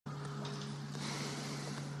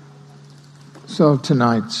So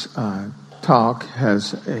tonight's talk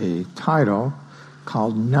has a title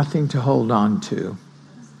called Nothing to Hold On To.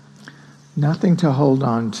 Nothing to Hold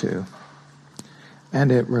On To.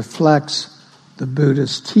 And it reflects the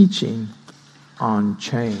Buddha's teaching on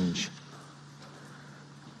change.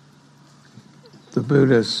 The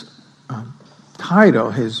Buddha's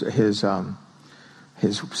title, his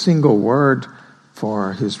single word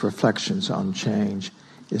for his reflections on change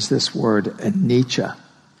is this word anicca.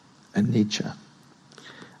 Anicca.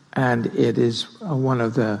 And it is one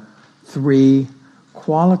of the three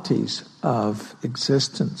qualities of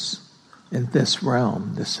existence in this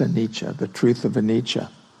realm, this anicca, the truth of anicca,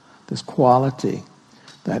 this quality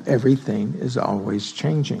that everything is always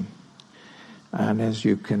changing. And as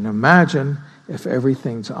you can imagine, if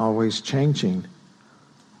everything's always changing,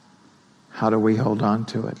 how do we hold on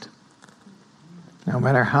to it? No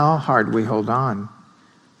matter how hard we hold on,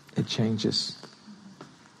 it changes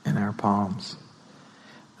in our palms.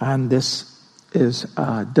 And this is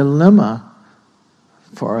a dilemma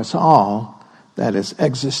for us all that is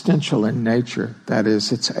existential in nature. That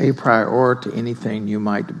is, it's a priori to anything you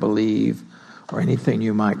might believe or anything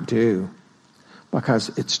you might do, because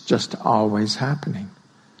it's just always happening.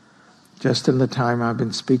 Just in the time I've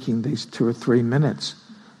been speaking, these 2 or 3 minutes,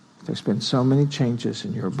 there's been so many changes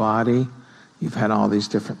in your body. You've had all these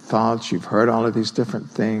different thoughts. You've heard all of these different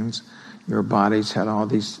things. Your body's had all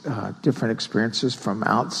these different experiences from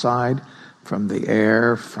outside, from the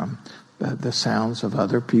air, from the sounds of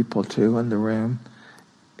other people too in the room.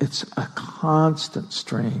 It's a constant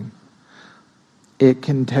stream. It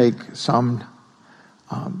can take some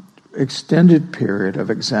extended period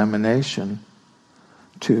of examination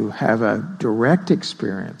to have a direct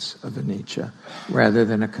experience of anicca rather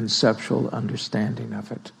than a conceptual understanding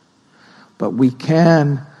of it. But we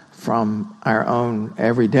can, from our own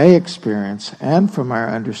everyday experience and from our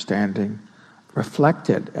understanding, reflect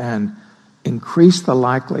it and increase the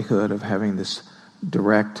likelihood of having this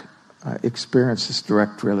direct experience, this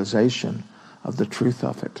direct realization of the truth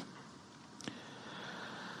of it.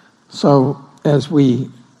 So as we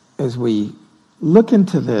look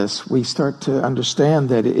into this, we start to understand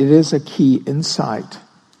that it is a key insight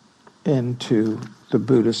into the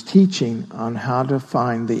Buddha's teaching on how to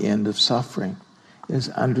find the end of suffering, is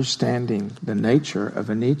understanding the nature of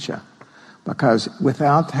anicca. Because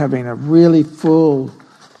without having a really full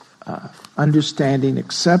understanding,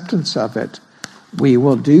 acceptance of it, we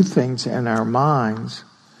will do things in our minds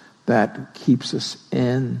that keeps us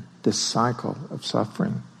in this cycle of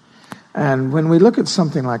suffering. And when we look at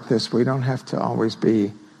something like this, we don't have to always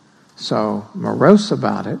be so morose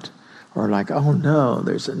about it, or like, oh no,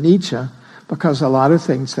 there's anicca, because a lot of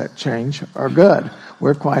things that change are good.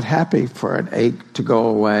 We're quite happy for an ache to go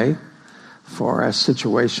away, for a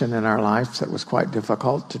situation in our life that was quite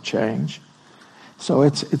difficult to change. So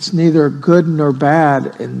it's neither good nor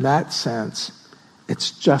bad in that sense.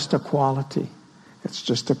 It's just a quality. It's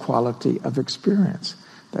just a quality of experience,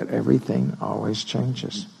 that everything always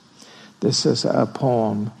changes. This is a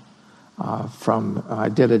poem I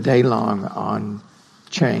did a day-long on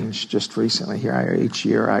change just recently here. Each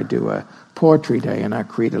year I do a poetry day and I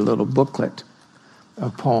create a little booklet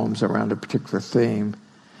of poems around a particular theme.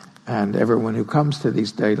 And everyone who comes to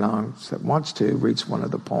these day-longs that wants to reads one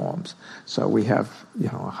of the poems. So we have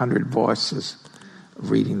 100 voices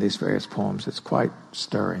reading these various poems. It's quite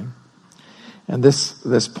stirring. And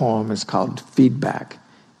this poem is called Feedback,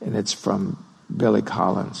 and it's from Billy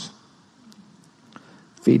Collins.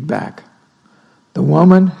 Feedback. The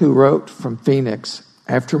woman who wrote from Phoenix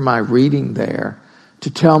after my reading there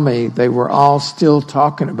to tell me they were all still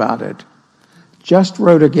talking about it just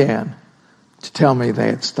wrote again to tell me they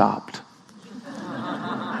had stopped.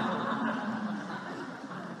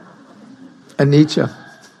 Anicca.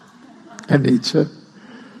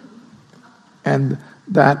 And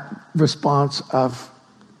that response of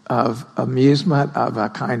amusement, of a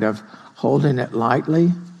kind of holding it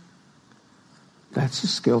lightly, that's a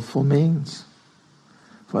skillful means.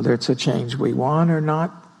 Whether it's a change we want or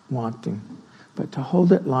not wanting, but to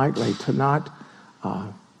hold it lightly, to not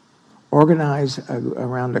organize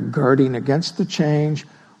around a girding against the change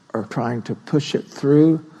or trying to push it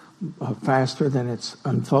through faster than it's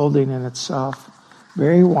unfolding in itself.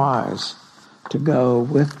 Very wise to go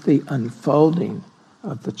with the unfolding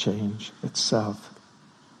of the change itself.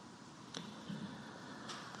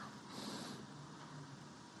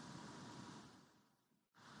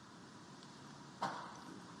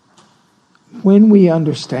 When we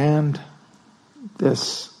understand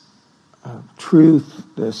this truth,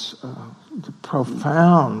 this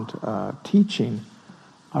profound teaching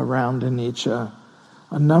around anicca,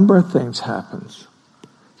 a number of things happens.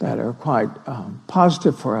 that are quite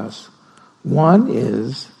positive for us. One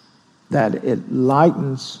is that it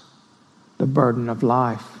lightens the burden of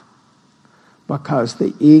life because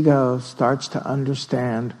the ego starts to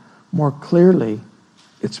understand more clearly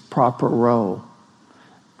its proper role.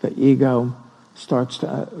 The ego starts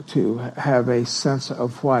to have a sense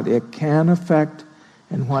of what it can affect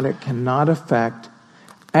and what it cannot affect,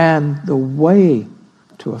 and the way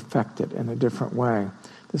to affect it in a different way.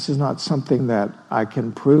 This is not something that I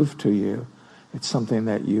can prove to you. It's something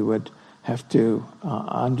that you would have to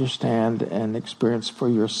understand and experience for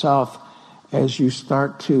yourself as you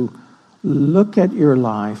start to look at your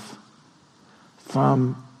life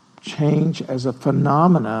from change as a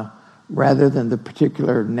phenomena rather than the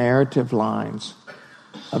particular narrative lines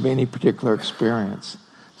of any particular experience.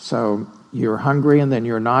 So you're hungry and then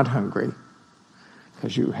you're not hungry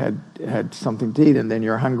because you had something to eat, and then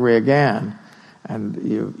you're hungry again. And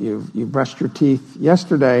you brushed your teeth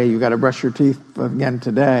yesterday, you got to brush your teeth again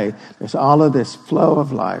today. There's all of this flow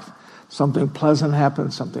of life. Something pleasant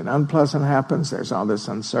happens, something unpleasant happens. There's all this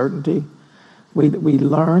uncertainty. We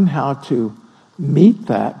learn how to meet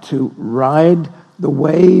that, to ride the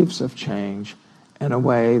waves of change in a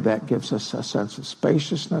way that gives us a sense of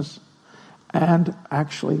spaciousness and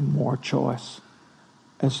actually more choice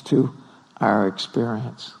as to our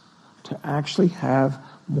experience. To actually have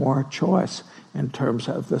more choice in terms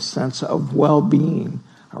of the sense of well-being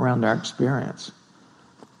around our experience.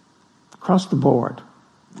 Across the board.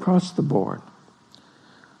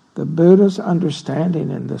 The Buddha's understanding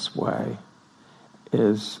in this way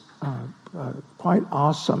is quite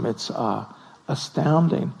awesome. It's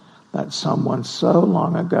astounding that someone so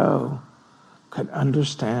long ago could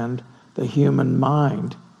understand the human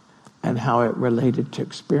mind and how it related to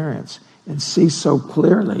experience and see so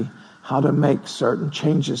clearly how to make certain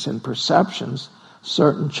changes in perceptions,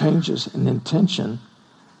 certain changes in intention,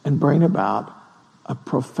 and bring about a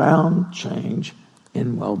profound change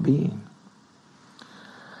in well-being.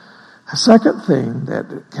 A second thing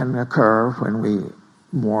that can occur when we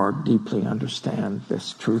more deeply understand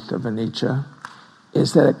this truth of anicca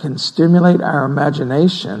is that it can stimulate our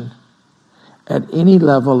imagination at any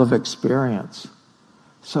level of experience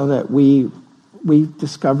so that we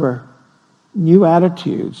discover new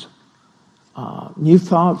attitudes, new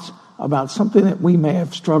thoughts about something that we may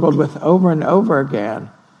have struggled with over and over again,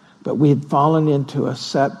 but we had fallen into a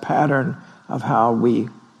set pattern of how we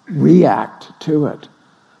react to it.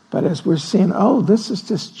 But as we're seeing, this is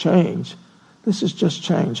just change. This is just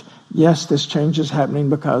change. Yes, this change is happening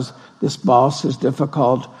because this boss is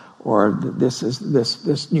difficult, or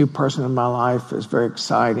this new person in my life is very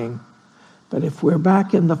exciting. But if we're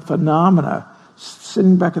back in the phenomena,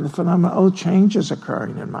 sitting back in the phenomena, change is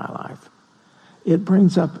occurring in my life. It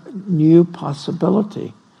brings up new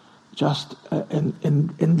possibility just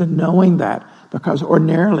in the knowing that, because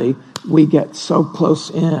ordinarily we get so close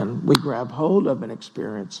in, we grab hold of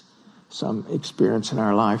some experience in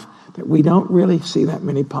our life, that we don't really see that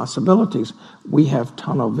many possibilities. We have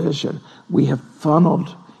tunnel vision. We have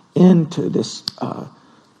funneled into this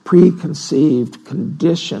preconceived,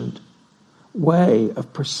 conditioned way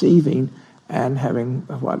of perceiving and having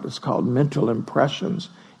what is called mental impressions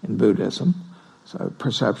in Buddhism. So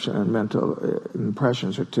perception and mental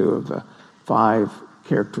impressions are two of the 5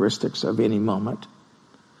 characteristics of any moment.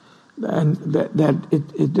 And that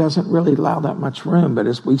it doesn't really allow that much room, but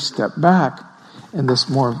as we step back in this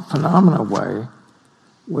more phenomena way,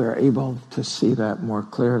 we're able to see that more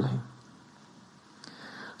clearly.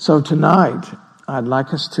 So tonight, I'd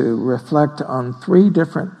like us to reflect on 3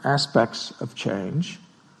 different aspects of change,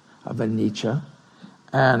 of anicca,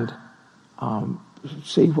 and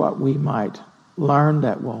see what we might learn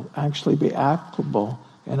that will actually be applicable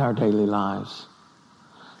in our daily lives.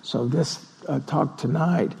 So this talk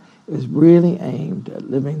tonight is really aimed at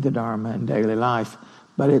living the Dharma in daily life,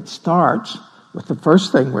 but it starts with the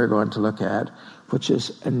first thing we're going to look at, which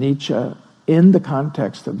is anicca in the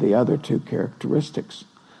context of the other 2 characteristics,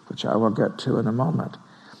 which I will get to in a moment.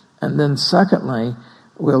 And then secondly,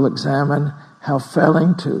 we'll examine how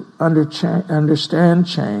failing to understand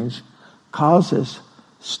change causes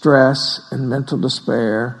stress and mental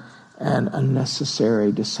despair and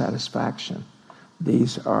unnecessary dissatisfaction.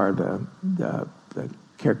 These are the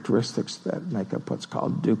characteristics that make up what's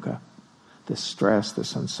called dukkha, this stress,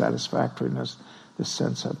 this unsatisfactoriness, this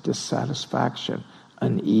sense of dissatisfaction,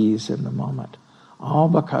 unease in the moment, all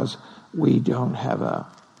because we don't have a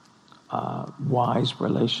wise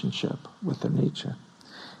relationship with anicca.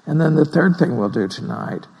 And then the third thing we'll do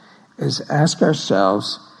tonight is ask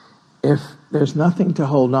ourselves, if there's nothing to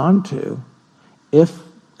hold on to, if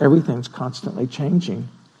everything's constantly changing,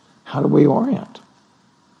 how do we orient?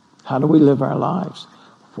 How do we live our lives?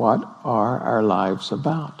 What are our lives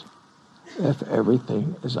about if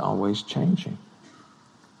everything is always changing?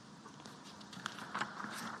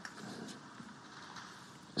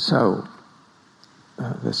 So,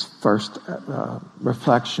 this first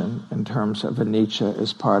reflection in terms of anicca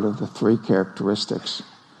is part of the three characteristics.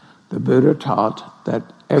 The Buddha taught that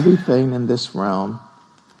everything in this realm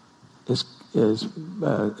is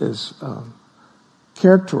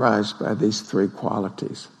characterized by these three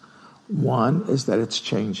qualities. One is that it's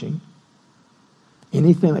changing.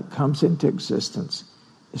 Anything that comes into existence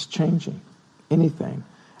is changing. Anything.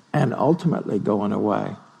 And ultimately going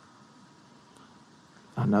away.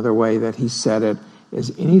 Another way that he said it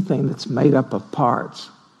is anything that's made up of parts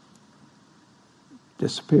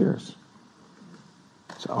disappears.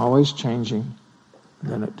 It's always changing,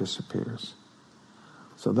 and then it disappears.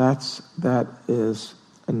 So that is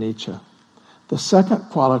anicca. The second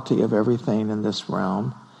quality of everything in this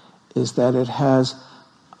realm is that it has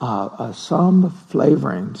some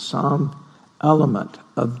flavoring, some element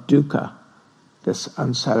of dukkha, this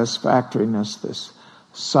unsatisfactoriness, this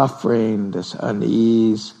suffering, this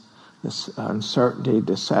unease, this uncertainty,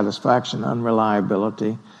 dissatisfaction,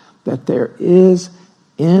 unreliability, that there is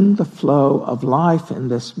in the flow of life in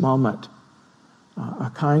this moment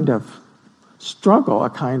a kind of struggle, a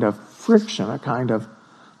kind of friction, a kind of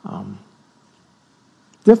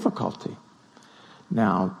difficulty.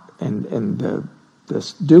 Now,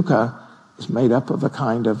 this dukkha is made up of a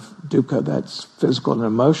kind of dukkha that's physical and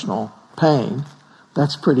emotional pain.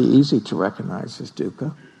 That's pretty easy to recognize as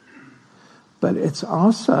dukkha. But it's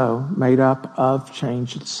also made up of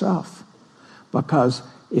change itself. Because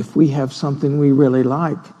if we have something we really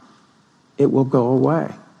like, it will go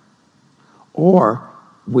away. Or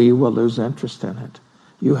we will lose interest in it.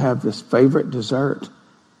 You have this favorite dessert,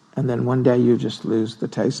 and then one day you just lose the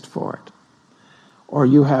taste for it. Or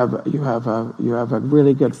you have a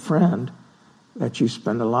really good friend that you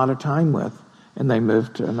spend a lot of time with, and they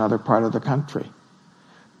move to another part of the country.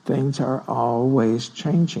 Things are always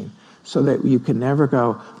changing, so that you can never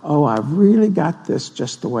go, oh, I've really got this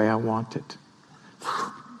just the way I want it.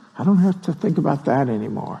 I don't have to think about that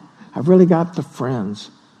anymore. I've really got the friends.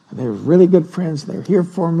 They're really good friends. They're here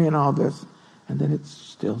for me and all this. And then it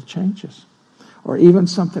still changes. Or even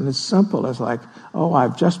something as simple as like, oh,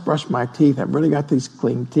 I've just brushed my teeth. I've really got these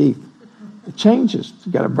clean teeth. It changes.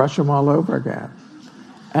 You've got to brush them all over again.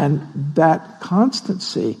 And that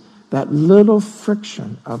constancy, that little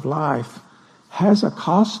friction of life has a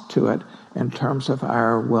cost to it in terms of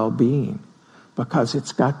our well-being, because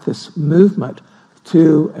it's got this movement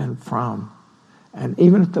to and from. And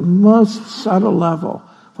even at the most subtle level,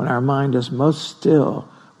 when our mind is most still,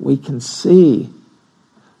 we can see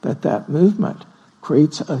that movement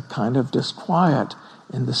creates a kind of disquiet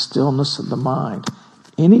in the stillness of the mind.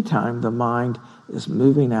 Anytime the mind is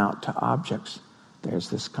moving out to objects, there's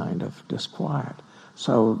this kind of disquiet.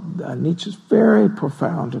 So Nietzsche's very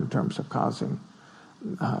profound in terms of causing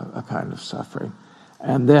a kind of suffering.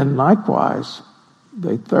 And then likewise,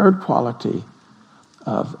 the third quality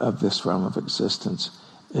of this realm of existence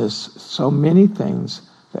is so many things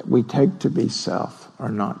that we take to be self are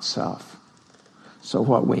not self. So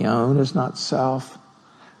what we own is not self.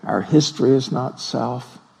 Our history is not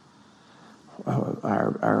self.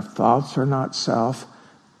 Our thoughts are not self.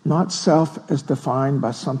 Not self as defined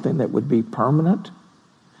by something that would be permanent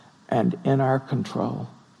and in our control.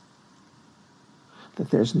 That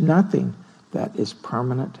there's nothing that is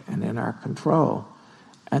permanent and in our control.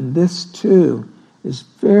 And this too is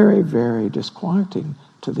very, very disquieting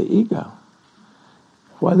to the ego.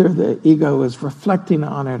 Whether the ego is reflecting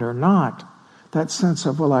on it or not, that sense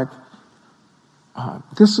of,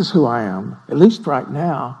 this is who I am, at least right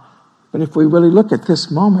now. But if we really look at this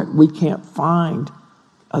moment, we can't find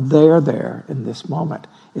a there in this moment.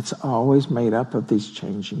 It's always made up of these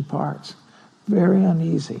changing parts. Very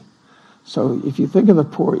uneasy. So if you think of the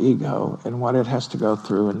poor ego and what it has to go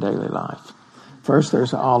through in daily life, first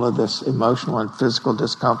there's all of this emotional and physical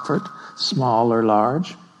discomfort, small or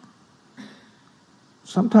large.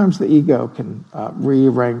 Sometimes the ego can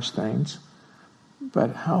rearrange things,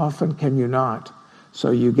 but how often can you not?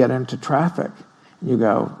 So you get into traffic, and you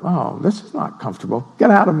go, oh, this is not comfortable.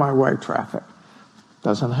 Get out of my way, traffic.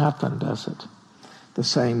 Doesn't happen, does it? The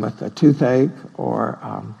same with a toothache or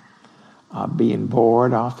being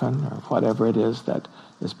bored often, or whatever it is that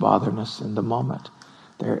is bothering us in the moment.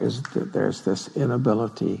 There's this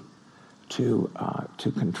inability to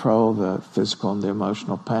control the physical and the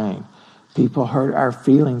emotional pain. People hurt our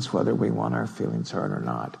feelings whether we want our feelings hurt or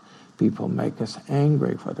not. People make us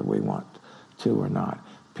angry whether we want to or not.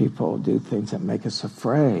 people do things that make us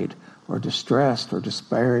afraid or distressed or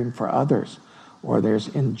despairing for others, or there's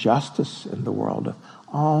injustice in the world,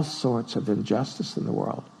 all sorts of injustice in the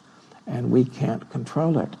world, and we can't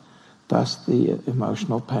control it. Thus the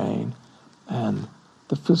emotional pain and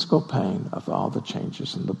the physical pain of all the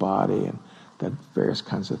changes in the body and the various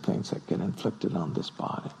kinds of things that get inflicted on this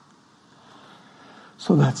body.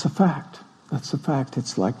 So that's a fact. That's a fact.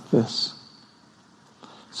 It's like this.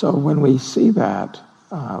 So when we see that,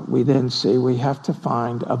 we then see we have to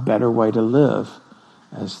find a better way to live,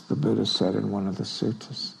 as the Buddha said in one of the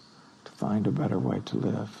suttas, to find a better way to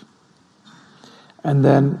live. And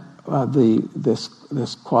then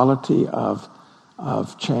this quality of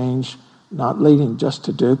change, not leading just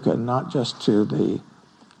to dukkha, not just to the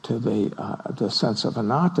sense of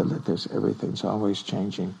anatta, that everything's always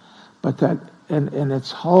changing, but that in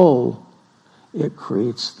its whole, it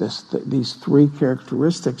creates these three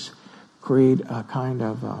characteristics create a kind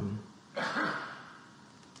of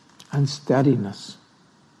unsteadiness.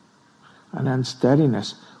 An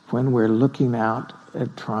unsteadiness when we're looking out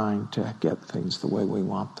at trying to get things the way we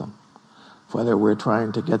want them. Whether we're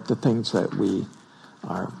trying to get the things that we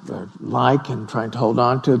are like and trying to hold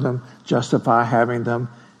on to them, justify having them,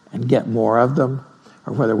 and get more of them,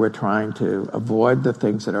 or whether we're trying to avoid the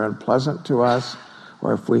things that are unpleasant to us,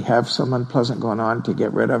 or if we have some unpleasant going on, to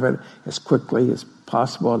get rid of it as quickly as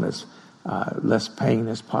possible and as less pain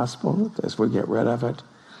as possible as we get rid of it.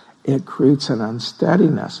 It creates an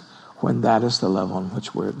unsteadiness when that is the level in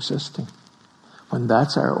which we're existing, when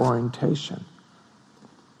that's our orientation.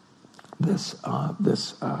 This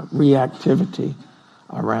reactivity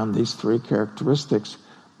around these three characteristics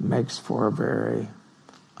makes for a very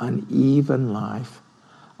uneven life,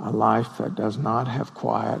 a life that does not have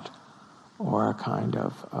quiet or a kind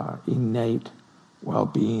of innate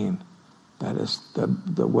well-being that is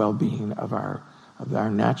the well-being of our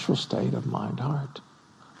natural state of mind-heart.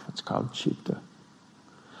 That's called citta.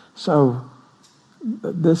 So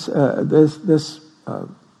this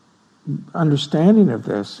understanding of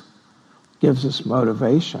this gives us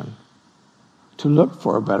motivation to look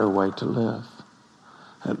for a better way to live.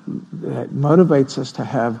 It motivates us to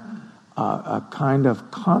have a kind of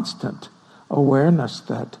constant awareness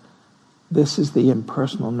that this is the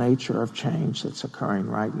impersonal nature of change that's occurring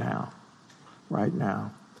right now.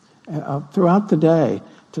 Throughout the day,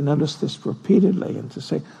 to notice this repeatedly and to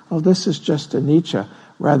say, oh, this is just anicca,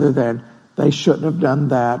 rather than they shouldn't have done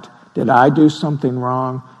that. Did I do something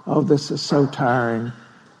wrong? Oh, this is so tiring.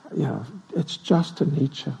 It's just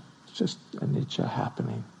anicca. It's just anicca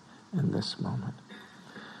happening in this moment.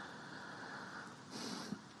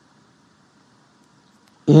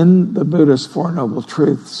 In the Buddha's Four Noble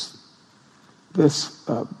Truths, this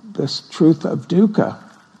truth of dukkha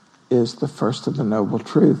is the first of the Noble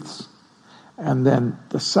Truths. And then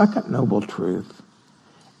the second Noble Truth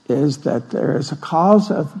is that there is a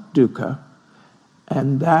cause of dukkha,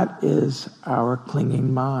 and that is our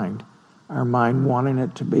clinging mind. Our mind wanting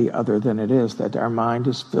it to be other than it is, that our mind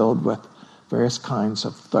is filled with various kinds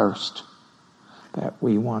of thirst. That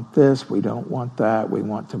we want this, we don't want that, we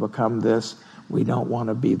want to become this, we don't want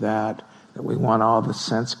to be that we want all the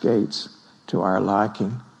sense gates to our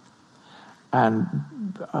liking. And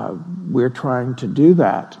we're trying to do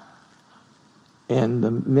that in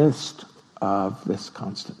the midst of this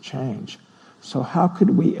constant change. So how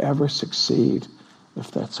could we ever succeed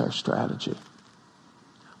if that's our strategy?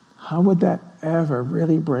 How would that ever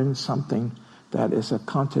really bring something that is a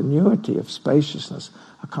continuity of spaciousness,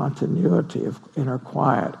 a continuity of inner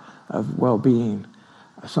quiet, of well-being,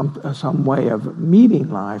 some way of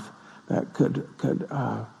meeting life that could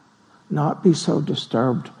not be so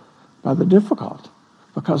disturbed by the difficult,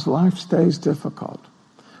 because life stays difficult.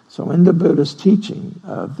 So in the Buddha's teaching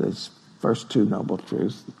of these first two noble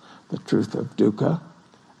truths, the truth of dukkha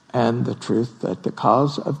and the truth that the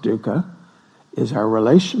cause of dukkha is our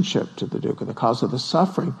relationship to the dukkha. The cause of the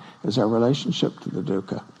suffering is our relationship to the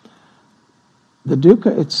dukkha. The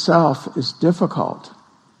dukkha itself is difficult,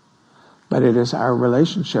 but it is our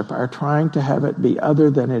relationship, our trying to have it be other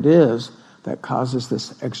than it is, that causes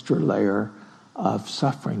this extra layer of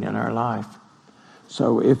suffering in our life.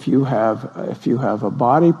 So if you have a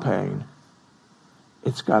body pain,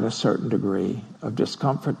 it's got a certain degree of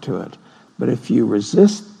discomfort to it. But if you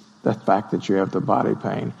resist the fact that you have the body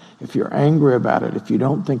pain, if you're angry about it, if you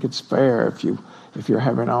don't think it's fair, if you're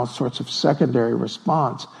having all sorts of secondary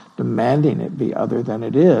response demanding it be other than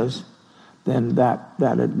it is, then that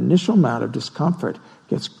initial amount of discomfort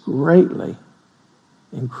gets greatly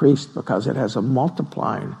increased because it has a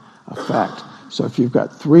multiplying effect. So if you've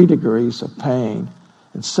got 3 degrees of pain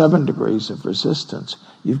and 7 degrees of resistance,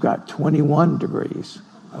 you've got 21 degrees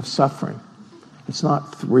of suffering. It's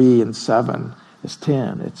not 3 and 7, it's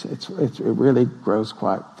 10. It really grows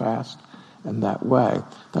quite fast in that way.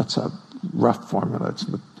 That's a rough formula.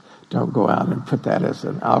 Don't go out and put that as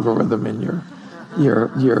an algorithm in your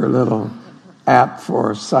little app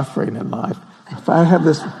for suffering in life. If I have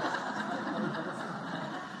this...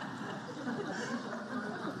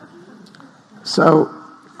 So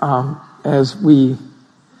as we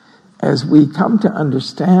come to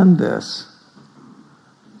understand this,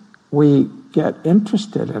 we get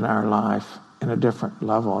interested in our life in a different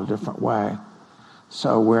level, a different way.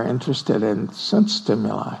 So we're interested in sense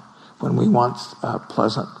stimuli when we want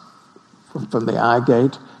pleasant from the eye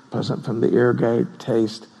gate, pleasant from the ear gate,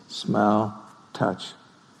 taste, smell, touch,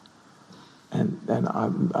 and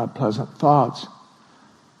pleasant thoughts.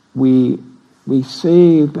 We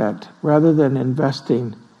see that rather than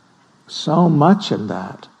investing so much in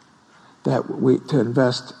that to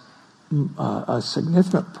invest a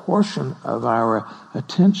significant portion of our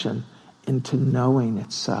attention into knowing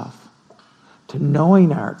itself, to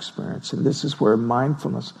knowing our experience. And this is where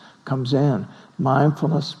mindfulness comes in.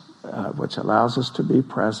 Mindfulness, which allows us to be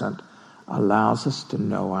present, allows us to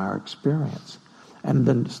know our experience. And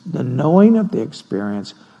the knowing of the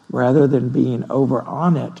experience, rather than being over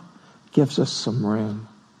on it, gives us some room.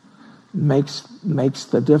 Makes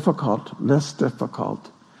the difficult less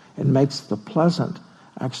difficult, and makes the pleasant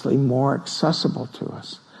actually more accessible to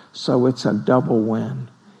us. So it's a double win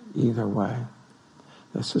either way.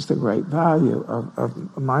 This is the great value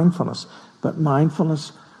of mindfulness, but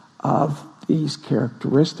mindfulness of these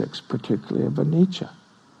characteristics, particularly of anicca,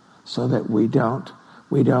 so that we don't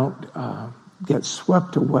get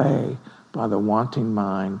swept away by the wanting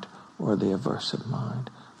mind or the aversive mind.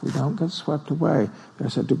 We don't get swept away.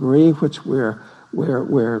 There's a degree which we're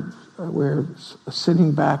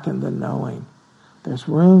sitting back in the knowing. There's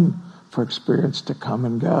room for experience to come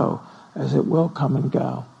and go, as it will come and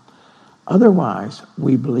go. Otherwise,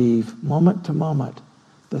 we believe moment to moment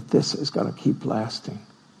that this is going to keep lasting.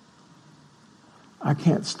 I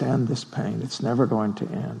can't stand this pain. It's never going to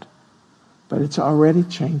end. But it's already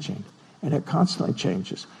changing, and it constantly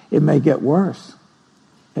changes. It may get worse.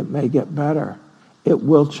 It may get better. It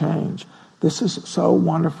will change. This is so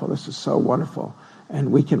wonderful. This is so wonderful.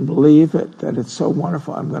 And we can believe it, that it's so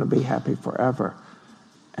wonderful, I'm going to be happy forever.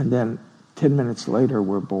 And then 10 minutes later,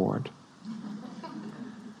 we're bored.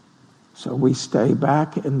 So we stay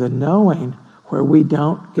back in the knowing where we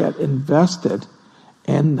don't get invested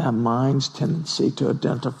in the mind's tendency to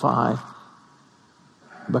identify,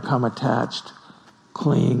 become attached,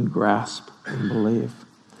 cling, grasp, and believe.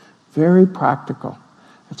 Very practical.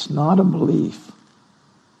 It's not a belief.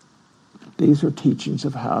 These are teachings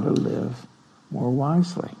of how to live more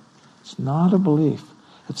wisely. It's not a belief.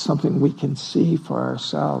 It's something we can see for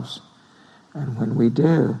ourselves. And when we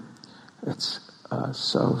do, it's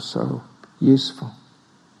so useful.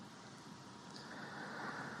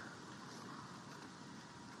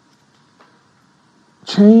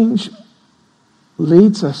 Change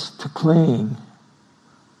leads us to cling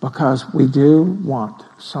because we do want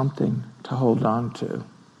something to hold on to.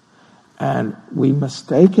 And we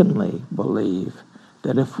mistakenly believe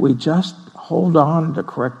that if we just hold on the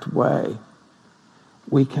correct way,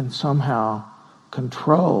 we can somehow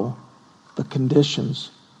control the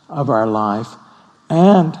conditions of our life,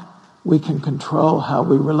 and we can control how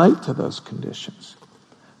we relate to those conditions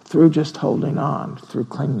through just holding on, through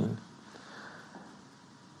clinging.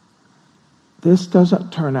 This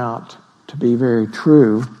doesn't turn out to be very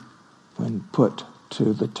true when put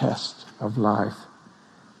to the test of life.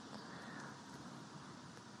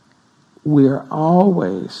 We're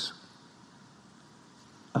always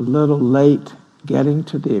a little late getting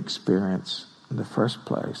to the experience in the first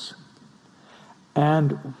place.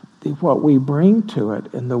 And what we bring to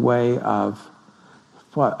it in the way of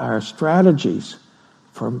what our strategies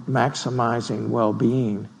for maximizing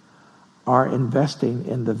well-being are investing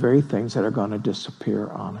in the very things that are going to disappear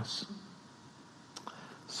on us.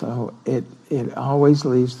 So it always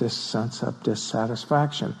leaves this sense of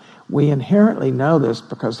dissatisfaction. We inherently know this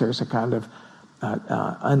because there's a kind of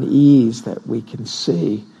unease that we can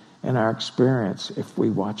see in our experience if we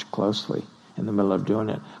watch closely in the middle of doing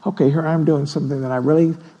it. Okay, here I'm doing something that I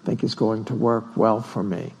really think is going to work well for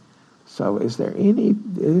me. So is there any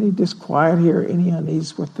disquiet here, any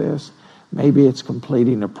unease with this? Maybe it's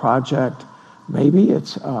completing a project. Maybe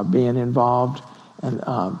it's being involved in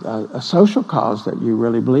a social cause that you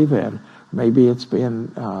really believe in. Maybe it's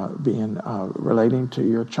being relating to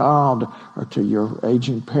your child or to your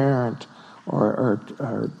aging parent or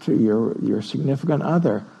to your significant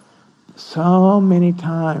other. So many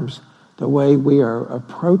times the way we are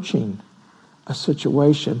approaching a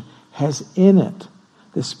situation has in it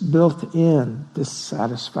this built-in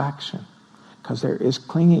dissatisfaction, because there is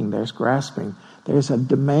clinging, there's grasping, there's a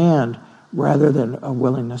demand rather than a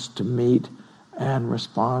willingness to meet and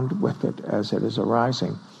respond with it as it is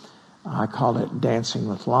arising. I call it dancing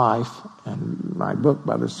with life, and my book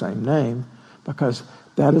by the same name, because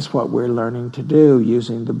that is what we're learning to do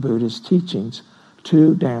using the Buddhist teachings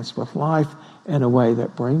to dance with life in a way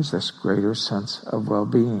that brings this greater sense of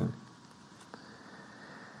well-being.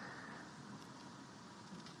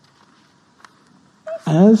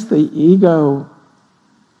 As the ego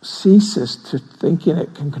ceases to thinking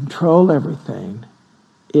it can control everything,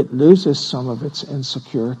 it loses some of its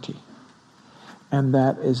insecurity. And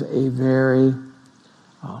that is a very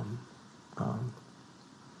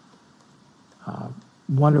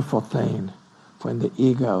wonderful thing when the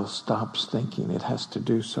ego stops thinking it has to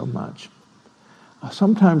do so much.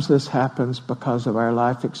 Sometimes this happens because of our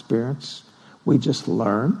life experience. We just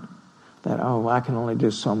learn that, I can only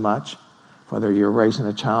do so much. Whether you're raising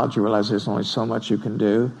a child, you realize there's only so much you can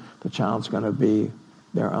do. The child's going to be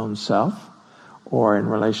their own self. Or in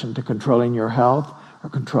relation to controlling your health, or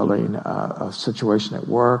controlling a situation at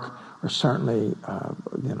work, or certainly,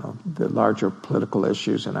 the larger political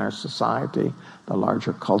issues in our society, the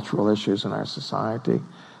larger cultural issues in our society.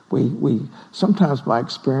 We sometimes by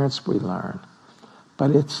experience we learn.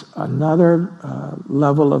 But it's another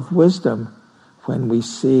level of wisdom when we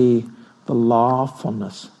see the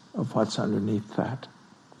lawfulness of what's underneath that.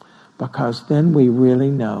 Because then we really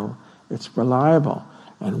know it's reliable,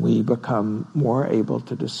 and we become more able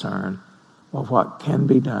to discern, well, what can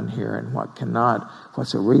be done here and what cannot,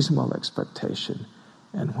 what's a reasonable expectation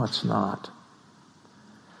and what's not.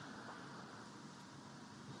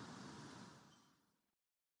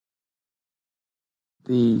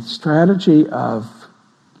 The strategy of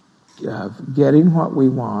getting what we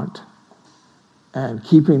want and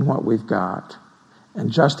keeping what we've got and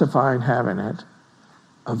justifying having it,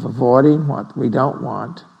 of avoiding what we don't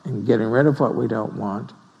want and getting rid of what we don't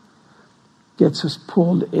want, gets us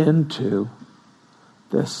pulled into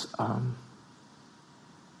this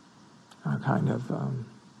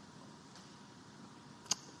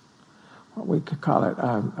what we could call it,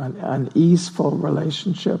 an easeful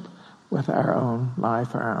relationship with our own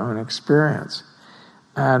life, our own experience.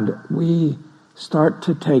 And we start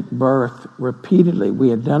to take birth repeatedly.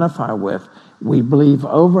 We identify with, we believe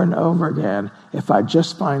over and over again, if I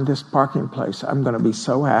just find this parking place, I'm going to be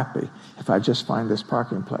so happy if I just find this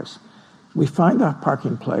parking place. We find a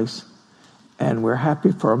parking place, and we're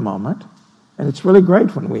happy for a moment. And it's really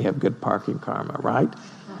great when we have good parking karma, right?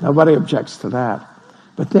 Nobody objects to that.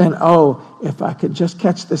 But then, if I could just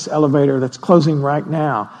catch this elevator that's closing right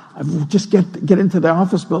now, I just get into the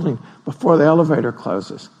office building before the elevator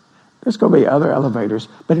closes. There's going to be other elevators,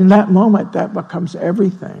 but in that moment, that becomes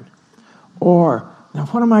everything. Or, now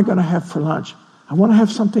what am I going to have for lunch? I want to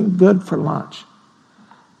have something good for lunch.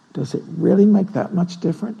 Does it really make that much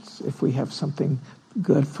difference if we have something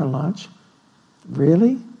good for lunch?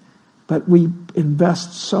 Really? But we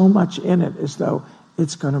invest so much in it as though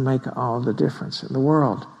it's going to make all the difference in the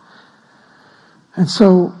world. And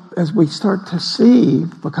so, as we start to see,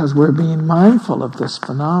 because we're being mindful of this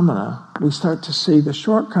phenomena, we start to see the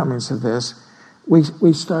shortcomings of this. We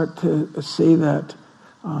start to see that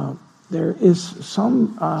there is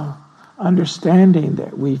some understanding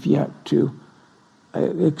that we've yet to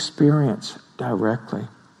experience directly.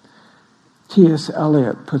 T.S.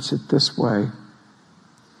 Eliot puts it this way.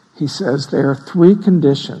 He says, there are three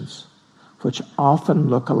conditions which often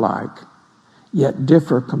look alike, yet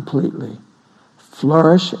differ completely.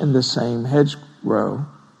 Flourish in the same hedgerow,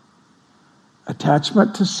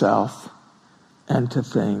 attachment to self and to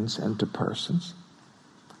things and to persons.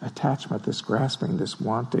 Attachment, this grasping, this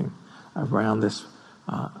wanting around this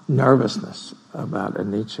nervousness about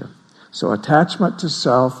anicca. So attachment to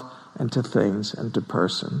self and to things and to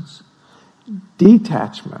persons.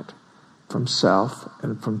 Detachment from self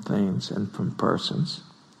and from things and from persons.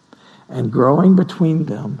 And growing between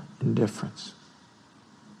them, indifference.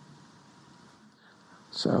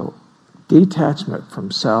 So, detachment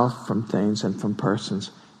from self, from things, and from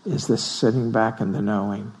persons is this sitting back in the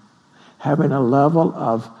knowing. Having a level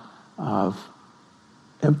of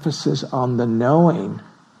emphasis on the knowing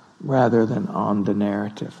rather than on the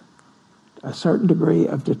narrative. A certain degree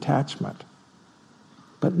of detachment,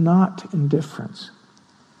 but not indifference.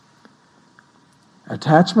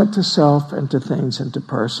 Attachment to self and to things and to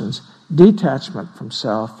persons. Detachment from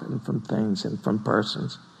self and from things and from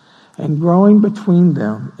persons. And growing between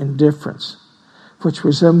them indifference, which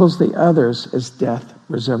resembles the others as death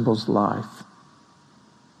resembles life.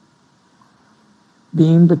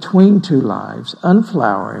 being between two lives,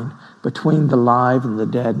 unflowering between the live and the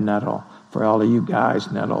dead nettle. For all of you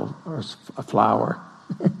guys, nettle or a flower.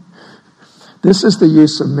 This is the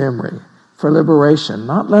use of memory for liberation,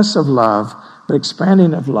 not less of love, but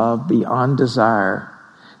expanding of love beyond desire,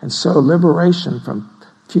 and so liberation from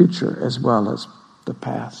future as well as the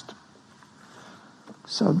past.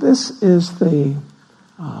 So this is the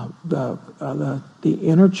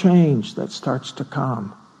interchange that starts to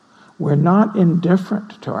come. We're not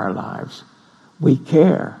indifferent to our lives. We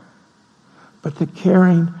care. But the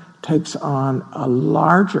caring takes on a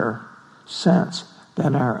larger sense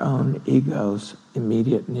than our own ego's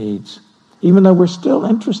immediate needs. Even though we're still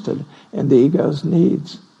interested in the ego's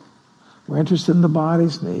needs. We're interested in the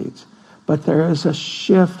body's needs. But there is a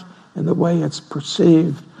shift in the way it's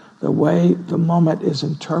perceived, the way the moment is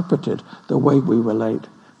interpreted, the way we relate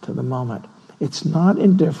to the moment. It's not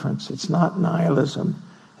indifference, it's not nihilism,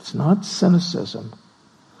 it's not cynicism,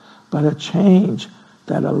 but a change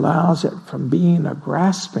that allows it from being a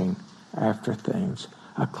grasping after things,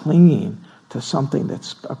 a clinging to something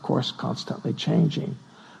that's, of course, constantly changing,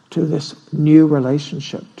 to this new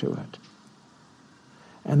relationship to it.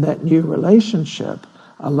 And that new relationship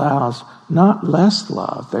allows not less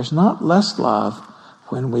love. There's not less love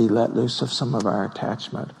when we let loose of some of our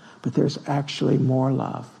attachment, but there's actually more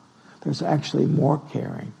love. There's actually more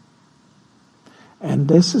caring. And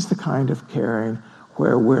this is the kind of caring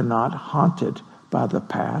where we're not haunted by the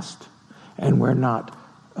past and we're not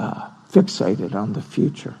fixated on the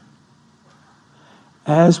future.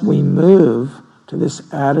 As we move to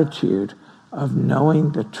this attitude of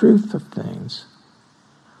knowing the truth of things,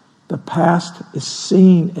 the past is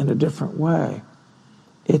seen in a different way.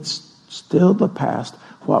 It's still the past.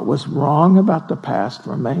 What was wrong about the past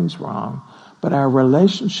remains wrong, but our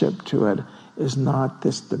relationship to it is not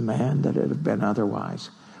this demand that it had been otherwise.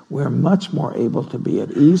 We're much more able to be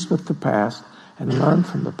at ease with the past and learn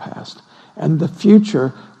from the past. And the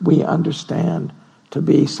future we understand to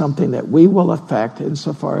be something that we will affect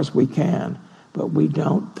insofar as we can, but we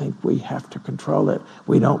don't think we have to control it.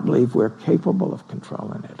 We don't believe we're capable of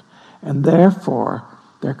controlling it. And therefore,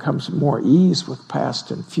 there comes more ease with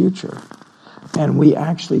past and future. And we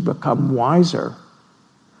actually become wiser,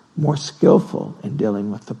 more skillful in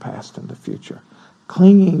dealing with the past and the future.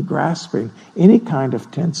 Clinging, grasping, any kind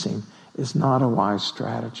of tensing is not a wise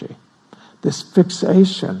strategy. This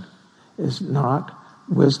fixation is not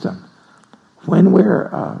wisdom. When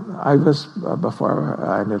before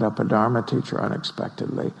I ended up a Dharma teacher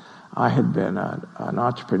unexpectedly, I had been an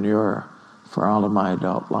entrepreneur for all of my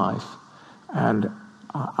adult life. And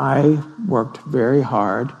I worked very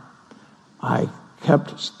hard. I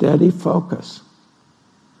kept steady focus.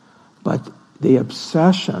 But the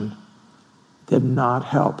obsession did not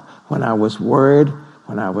help. When I was worried,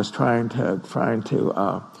 when I was trying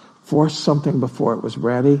to force something before it was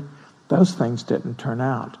ready, those things didn't turn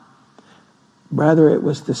out. Rather, it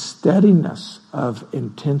was the steadiness of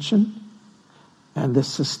intention and the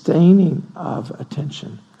sustaining of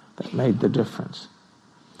attention that made the difference.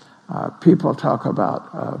 People talk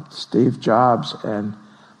about Steve Jobs and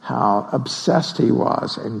how obsessed he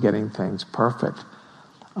was in getting things perfect.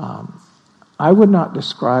 I would not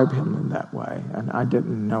describe him in that way, and I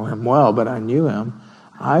didn't know him well, but I knew him.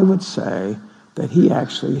 I would say that he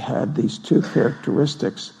actually had these two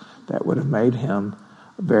characteristics that would have made him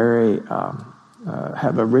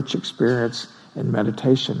have a rich experience in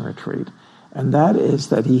meditation retreat. And that is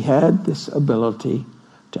that he had this ability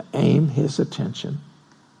to aim his attention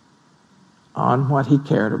on what he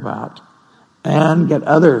cared about and get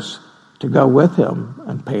others to go with him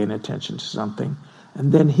and paying attention to something.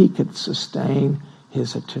 And then he could sustain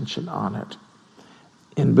his attention on it.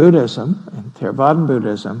 In Buddhism, in Theravadan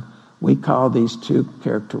Buddhism, we call these two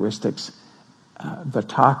characteristics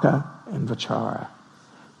vitakka and vichara.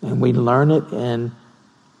 And we learn it in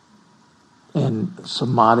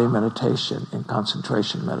samadhi meditation, in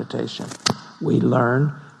concentration meditation. We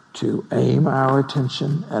learn to aim our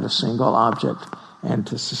attention at a single object and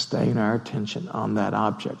to sustain our attention on that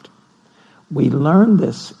object. We learn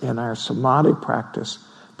this in our samadhi practice,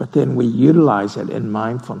 but then we utilize it in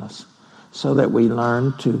mindfulness so that we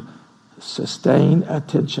learn to sustain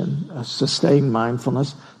attention, sustain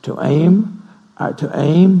mindfulness, to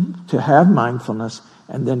have mindfulness,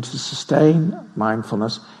 and then to sustain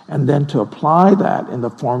mindfulness, and then to apply that in the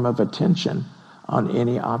form of attention on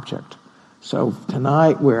any object. So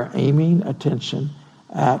tonight we're aiming attention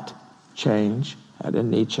at change, at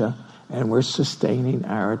anicca, and we're sustaining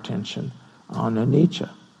our attention on anicca.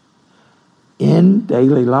 In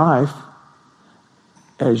daily life,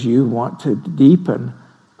 as you want to deepen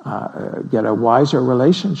get a wiser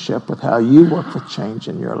relationship with how you work with change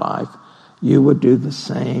in your life, you would do the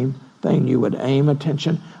same thing. You would aim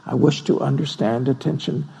attention. I wish to understand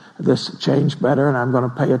attention, this change better, and I'm going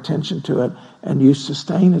to pay attention to it, and you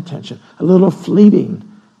sustain attention. A little fleeting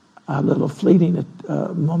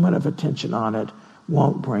moment of attention on it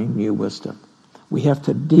won't bring you wisdom. We have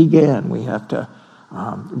to dig in. We have to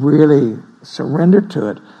really surrender to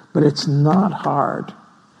it, but it's not hard.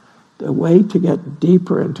 The way to get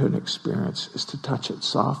deeper into an experience is to touch it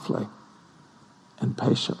softly and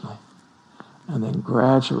patiently, and then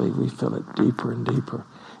gradually refill it deeper and deeper.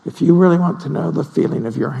 If you really want to know the feeling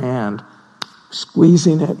of your hand,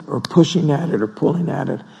 squeezing it or pushing at it or pulling at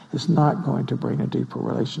it is not going to bring a deeper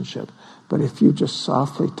relationship. But if you just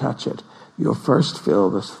softly touch it, you'll first feel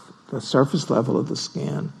the surface level of the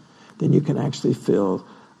skin. Then you can actually feel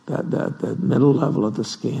the middle level of the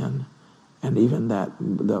skin, and even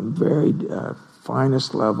the very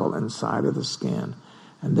finest level inside of the skin.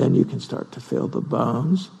 And then you can start to feel the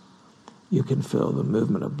bones. You can feel the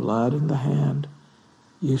movement of blood in the hand.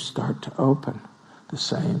 You start to open. The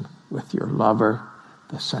same with your lover,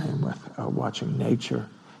 the same with watching nature.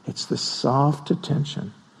 It's the soft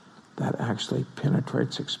attention that actually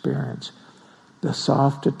penetrates experience. The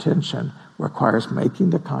soft attention requires making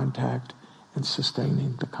the contact and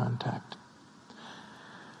sustaining the contact.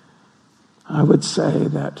 I would say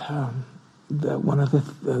that one of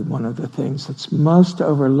the things that's most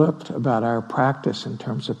overlooked about our practice in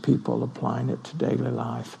terms of people applying it to daily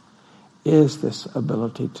life is this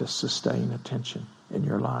ability to sustain attention in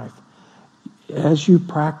your life. As you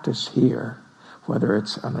practice here, whether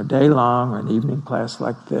it's on a day long or an evening class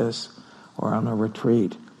like this or on a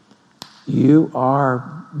retreat, you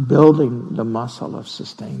are building the muscle of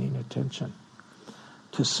sustaining attention.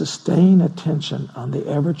 To sustain attention on the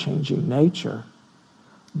ever-changing nature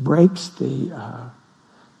breaks the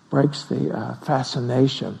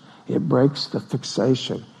fascination. It breaks the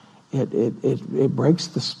fixation. It breaks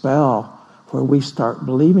the spell where we start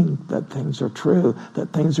believing that things are true,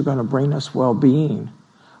 that things are going to bring us well-being,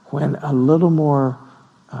 when a little more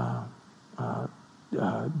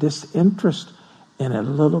disinterest and a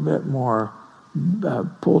little bit more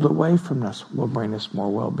pulled away from us will bring us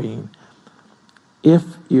more well-being. If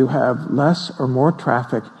you have less or more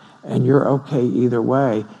traffic and you're okay either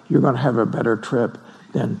way, you're going to have a better trip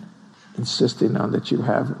than insisting on that you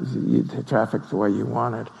have the traffic the way you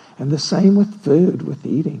want it. And the same with food, with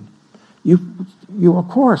eating. You of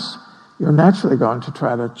course, you're naturally going to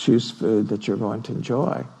try to choose food that you're going to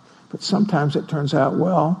enjoy. But sometimes it turns out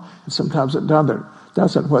well, and sometimes it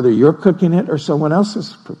doesn't, whether you're cooking it or someone else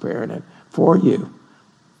is preparing it for you.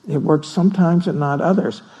 It works sometimes and not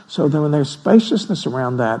others. So then when there's spaciousness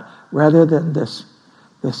around that, rather than this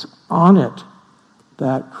on it,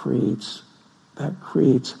 that creates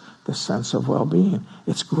the sense of well-being.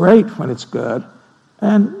 It's great when it's good,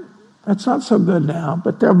 and it's not so good now,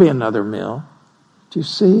 but there'll be another meal. Do you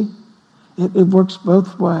see? It works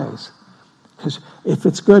both ways. Because if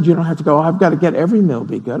it's good, you don't have to go, I've got to get every meal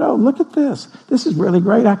be good. Oh, look at this. This is really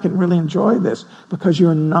great. I can really enjoy this. Because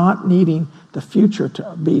you're not needing the future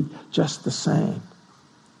to be just the same.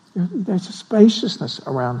 There's a spaciousness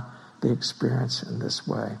around the experience in this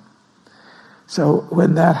way. So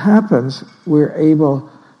when that happens, we're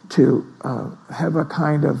able to have a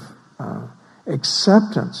kind of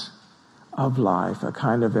acceptance of life, a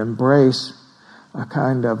kind of embrace, a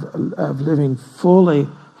kind of living fully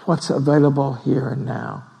what's available here and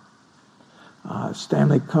now.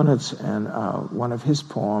 Stanley Kunitz, in one of his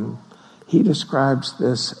poems, he describes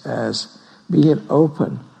this as being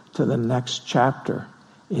open to the next chapter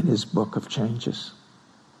in his book of changes.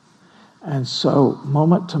 And so,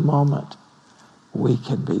 moment to moment, we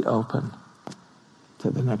can be open to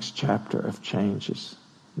the next chapter of changes,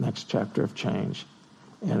 next chapter of change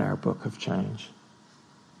in our book of change.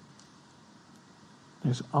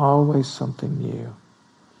 There's always something new.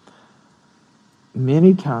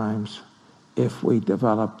 Many times, if we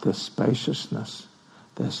develop this spaciousness,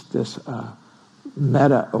 this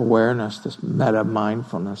meta-awareness, this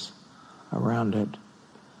meta-mindfulness around it,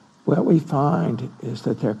 what we find is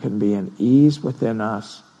that there can be an ease within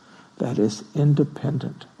us that is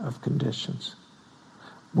independent of conditions.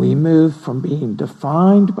 We move from being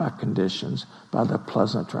defined by conditions, by the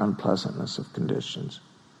pleasant or unpleasantness of conditions,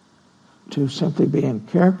 to simply being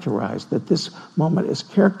characterized, that this moment is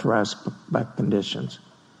characterized by conditions,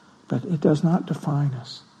 but it does not define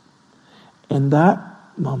us. In that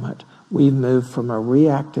moment, we move from a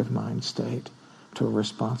reactive mind state to a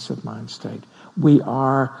responsive mind state. We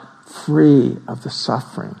are free of the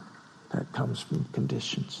suffering that comes from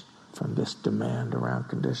conditions. from this demand around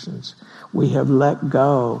conditions. We have let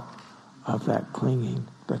go of that clinging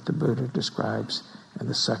that the Buddha describes in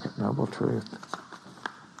the second noble truth.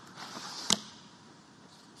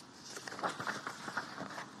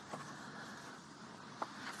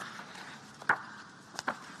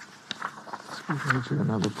 Let's read you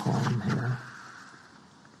another poem here.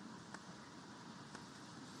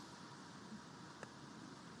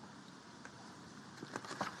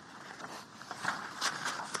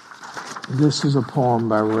 This is a poem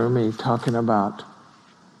by Rumi talking about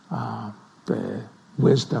the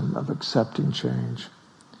wisdom of accepting change.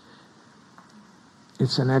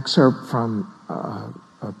 It's an excerpt from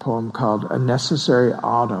a poem called A Necessary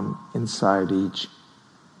Autumn Inside Each.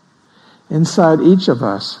 Inside each of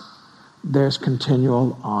us, there's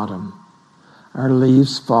continual autumn. Our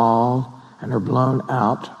leaves fall and are blown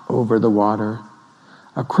out over the water.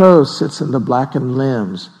 A crow sits in the blackened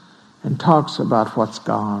limbs and talks about what's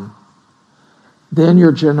gone. Then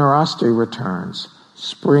your generosity returns,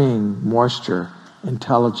 spring, moisture,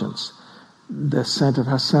 intelligence, the scent of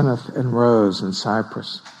hyacinth and rose and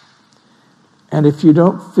cypress. And if you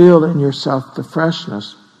don't feel in yourself the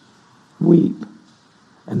freshness, weep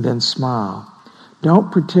and then smile.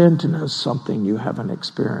 Don't pretend to know something you haven't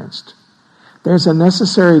experienced. There's a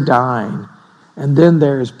necessary dying, and then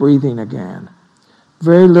there is breathing again.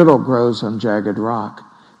 Very little grows on jagged rock.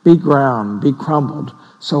 Be ground, be crumbled,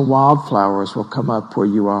 so wildflowers will come up where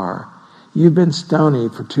you are. You've been stony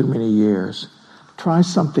for too many years. Try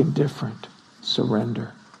something different.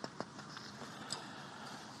 Surrender.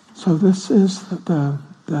 So this is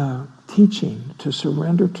the teaching to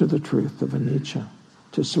surrender to the truth of anicca,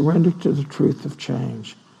 to surrender to the truth of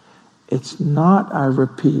change. It's not, I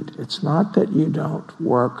repeat, it's not that you don't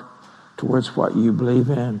work towards what you believe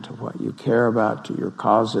in, to what you care about, to your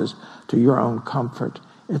causes, to your own comfort.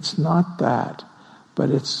 It's not that, but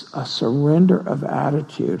it's a surrender of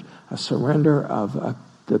attitude, a surrender of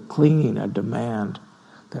the clinging, a demand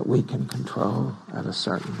that we can control at a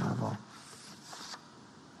certain level.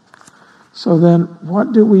 So then,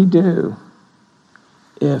 what do we do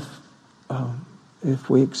if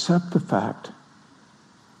we accept the fact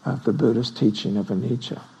of the Buddha's teaching of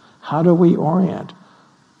anicca? How do we orient?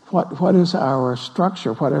 What is our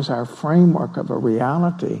structure? What is our framework of a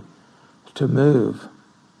reality to move?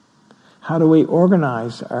 How do we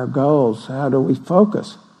organize our goals? How do we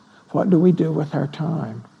focus? What do we do with our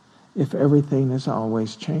time if everything is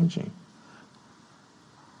always changing?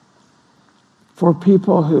 For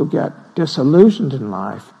people who get disillusioned in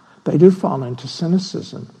life, they do fall into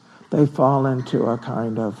cynicism. They fall into a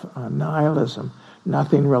kind of nihilism.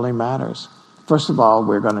 Nothing really matters. First of all,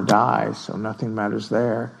 we're going to die, so nothing matters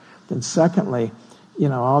there. Then secondly,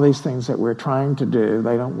 all these things that we're trying to do,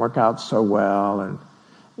 they don't work out so well, and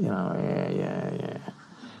yeah.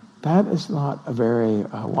 That is not a very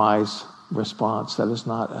wise response. That is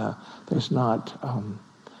not. There's not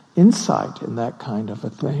insight in that kind of a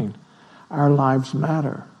thing. Our lives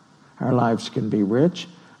matter. Our lives can be rich.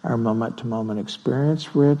 Our moment-to-moment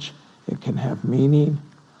experience rich. It can have meaning.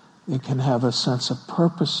 It can have a sense of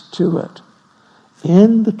purpose to it.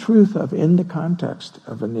 In the context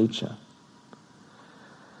of anicca.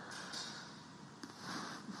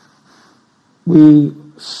 We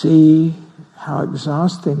see how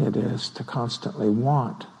exhausting it is to constantly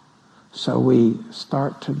want. So we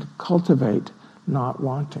start to cultivate not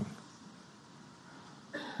wanting.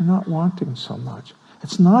 Not wanting so much.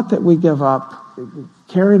 It's not that we give up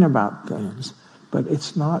caring about things, but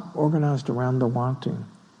it's not organized around the wanting.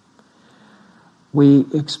 We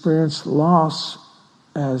experience loss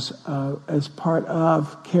as part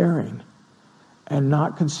of caring, and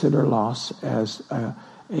not consider loss as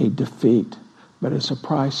a defeat, but as a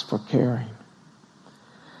price for caring.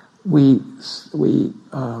 We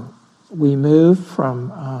move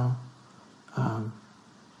from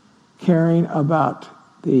caring about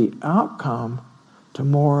the outcome to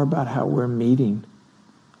more about how we're meeting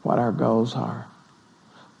what our goals are.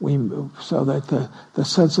 We move so that the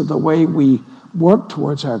sense of the way we work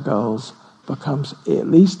towards our goals becomes at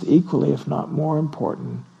least equally, if not more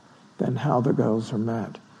important, than how the goals are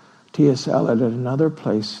met. T.S. Eliot at another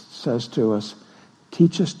place says to us,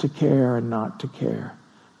 teach us to care and not to care.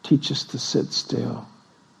 Teach us to sit still.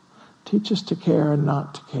 Teach us to care and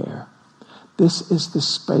not to care. This is the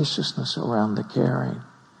spaciousness around the caring,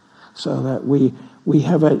 so that we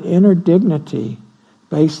have an inner dignity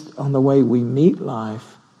based on the way we meet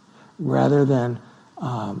life, rather than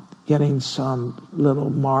getting some little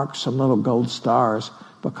marks, some little gold stars,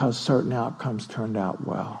 because certain outcomes turned out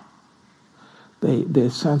well. The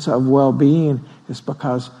sense of well-being is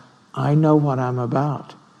because I know what I'm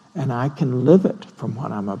about, and I can live it from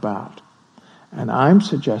what I'm about. And I'm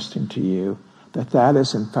suggesting to you that that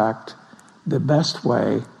is, in fact, the best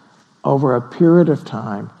way over a period of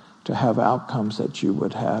time to have outcomes that you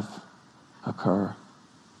would have occur.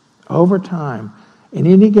 Over time, in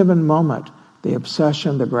any given moment, the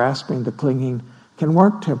obsession, the grasping, the clinging can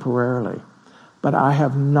work temporarily. But I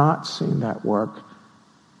have not seen that work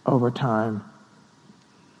over time.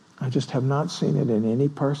 I just have not seen it in any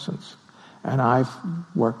persons. And I've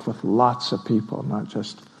worked with lots of people, not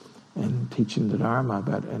just in teaching the Dharma,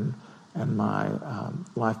 but in my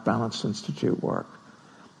Life Balance Institute work,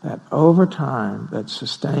 that over time, that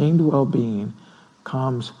sustained well-being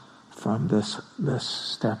comes from this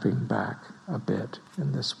stepping back a bit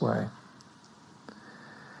in this way.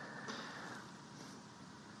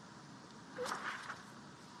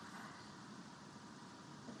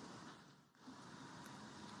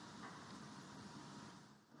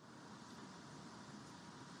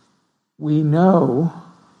 We know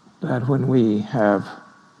that when we have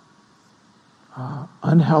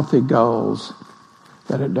unhealthy goals,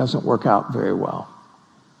 that it doesn't work out very well.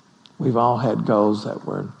 We've all had goals that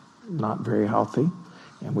were not very healthy,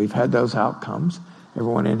 and we've had those outcomes.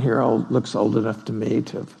 Everyone in here looks old enough to me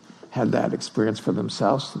to have had that experience for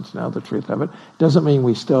themselves and to know the truth of it. Doesn't mean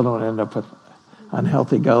we still don't end up with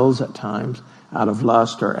unhealthy goals at times out of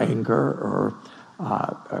lust or anger or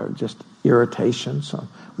just irritation. So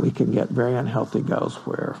we can get very unhealthy goals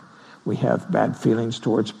where we have bad feelings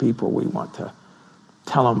towards people. We want to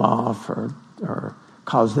tell them off or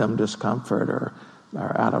cause them discomfort, or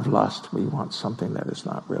out of lust, we want something that is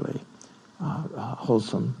not really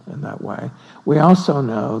wholesome in that way. We also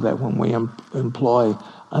know that when we employ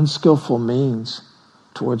unskillful means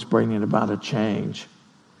towards bringing about a change,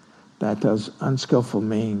 that those unskillful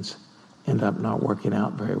means end up not working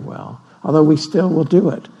out very well. Although we still will do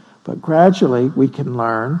it. But gradually we can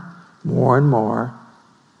learn more and more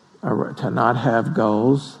to not have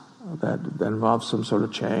goals that involve some sort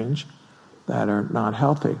of change that are not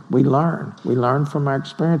healthy. We learn. We learn from our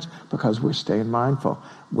experience because we're staying mindful.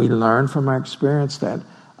 We learn from our experience that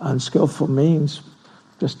unskillful means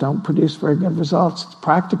just don't produce very good results. It's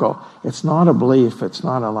practical. It's not a belief. It's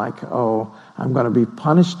not a like, oh, I'm going to be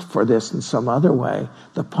punished for this in some other way.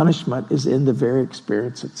 The punishment is in the very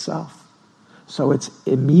experience itself. So it's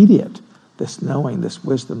immediate, this knowing, this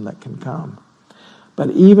wisdom that can come.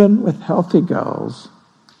 But even with healthy goals,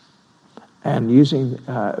 and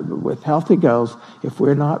with healthy goals, if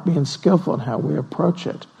we're not being skillful in how we approach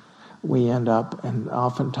it, we end up, and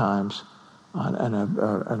oftentimes, in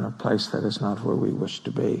a place that is not where we wish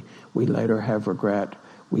to be. We later have regret.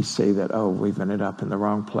 We see that, we've ended up in the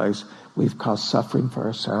wrong place. We've caused suffering for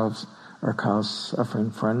ourselves or caused suffering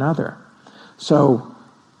for another. So,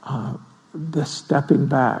 this stepping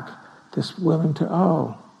back, this willing to,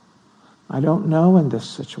 I don't know in this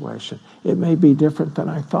situation. It may be different than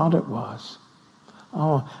I thought it was.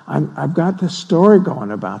 I've got this story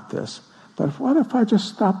going about this, but what if I just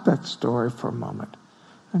stop that story for a moment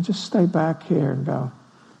and just stay back here and go,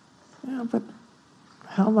 but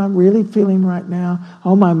how am I really feeling right now?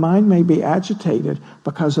 My mind may be agitated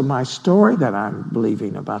because of my story that I'm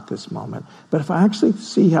believing about this moment. But if I actually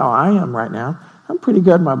see how I am right now, I'm pretty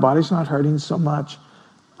good. My body's not hurting so much.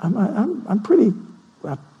 I'm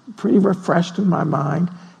pretty refreshed in my mind.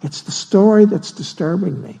 It's the story that's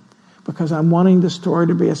disturbing me because I'm wanting the story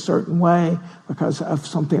to be a certain way because of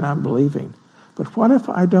something I'm believing. But what if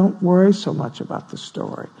I don't worry so much about the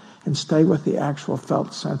story and stay with the actual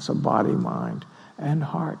felt sense of body, mind, and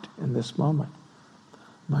heart in this moment?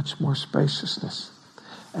 Much more spaciousness.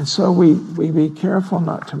 And so we be careful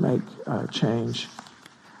not to make change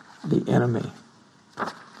the enemy.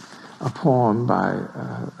 A poem by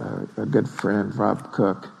a good friend, Rob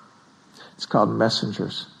Cook. It's called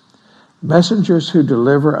Messengers. Messengers who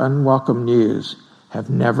deliver unwelcome news have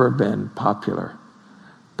never been popular.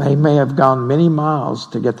 They may have gone many miles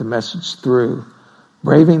to get the message through,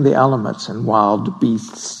 braving the elements and wild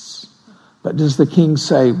beasts. But does the king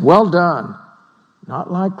say, "Well done"?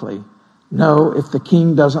 Not likely. No, if the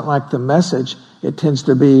king doesn't like the message, it tends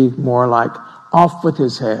to be more like, "Off with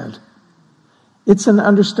his head." It's an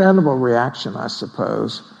understandable reaction, I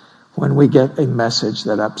suppose, when we get a message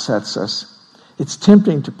that upsets us. It's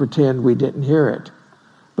tempting to pretend we didn't hear it,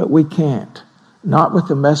 but we can't. Not with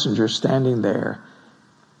the messenger standing there,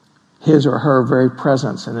 his or her very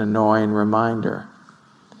presence an annoying reminder.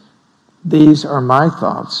 These are my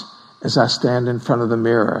thoughts as I stand in front of the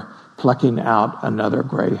mirror, plucking out another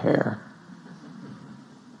gray hair.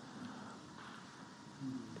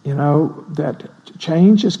 That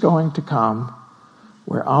change is going to come.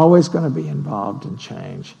 We're always going to be involved in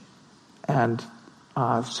change. And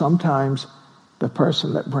Sometimes the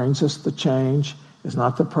person that brings us the change is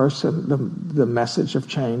not the person, the message of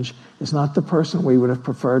change is not the person we would have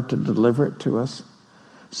preferred to deliver it to us.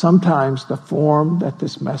 Sometimes the form that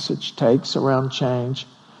this message takes around change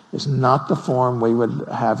is not the form we would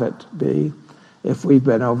have it be. If we've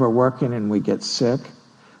been overworking and we get sick,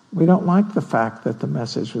 we don't like the fact that the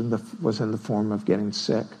message was in the form of getting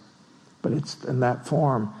sick, but it's in that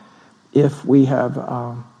form. If we have,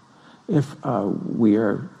 we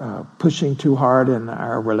are pushing too hard in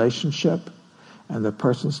our relationship, and the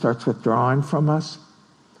person starts withdrawing from us,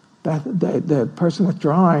 the person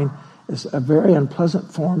withdrawing is a very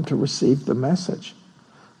unpleasant form to receive the message.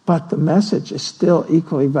 But the message is still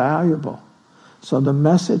equally valuable. So the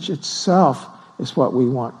message itself is what we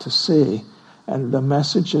want to see. And the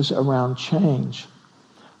messages around change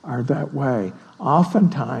are that way.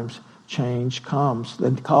 Oftentimes, change comes.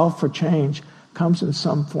 The call for change comes in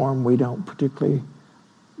some form we don't particularly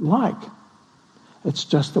like. It's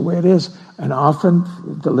just the way it is. And often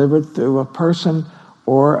delivered through a person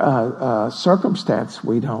or a circumstance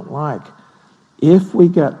we don't like. If we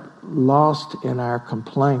get lost in our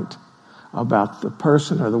complaint about the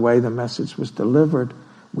person or the way the message was delivered,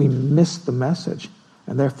 we miss the message,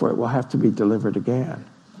 and therefore it will have to be delivered again.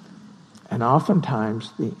 And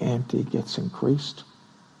oftentimes the ante gets increased,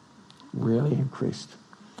 really increased.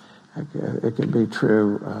 It can be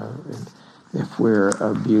true if we're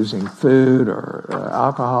abusing food or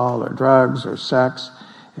alcohol or drugs or sex.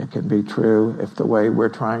 It can be true if the way we're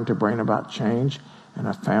trying to bring about change in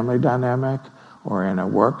a family dynamic or in a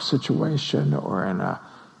work situation or in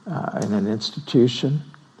an institution.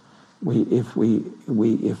 If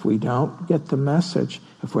we don't get the message,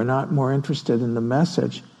 if we're not more interested in the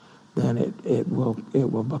message, then it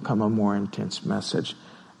will become a more intense message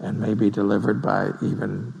and may be delivered by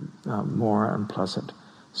even more unpleasant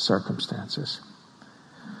circumstances.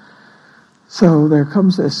 So there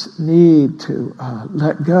comes this need to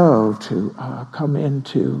let go, to come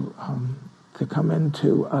into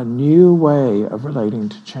a new way of relating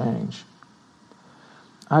to change.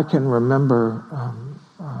 I can remember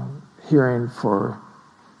hearing for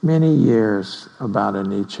many years about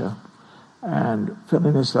anicca and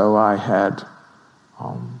feeling as though I had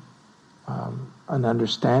an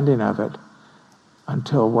understanding of it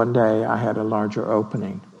until one day I had a larger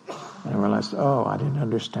opening and I realized, I didn't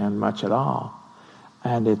understand much at all.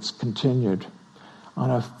 And it's continued. On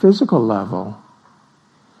a physical level,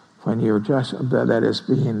 when you're just, that is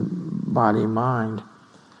being body-mind,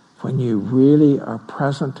 when you really are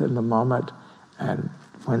present in the moment, and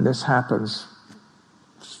when this happens,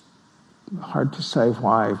 it's hard to say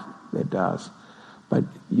why it does, but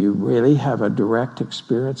you really have a direct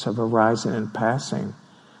experience of arising and passing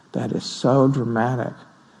that is so dramatic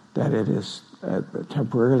that it is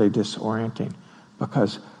temporarily disorienting,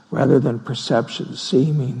 because rather than perception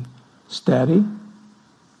seeming steady,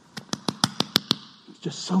 it's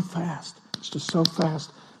just so fast. It's just so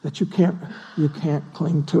fast that you can't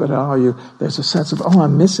cling to it at all. There's a sense of,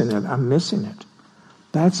 I'm missing it.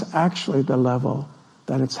 That's actually the level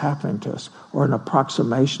that it's happening to us, or an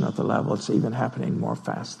approximation of the level. It's even happening more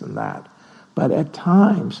fast than that. But at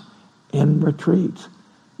times, in retreats,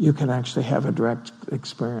 you can actually have a direct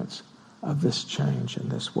experience of this change in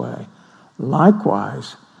this way.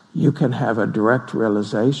 Likewise, you can have a direct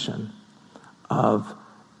realization of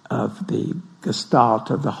the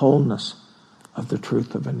gestalt, of the wholeness of the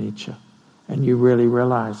truth of anicca. And you really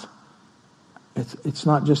realize it's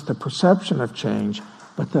not just the perception of change,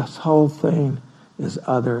 but this whole thing is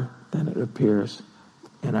other than it appears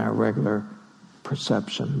in our regular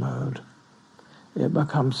perception mode. It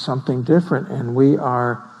becomes something different, and we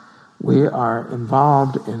are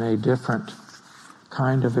involved in a different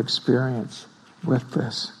kind of experience with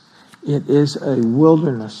this. It is a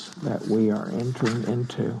wilderness that we are entering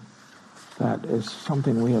into that is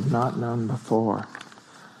something we have not known before.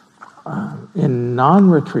 In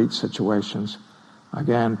non-retreat situations,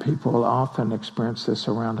 again, people often experience this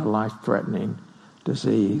around a life-threatening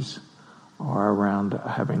disease or around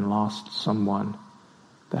having lost someone,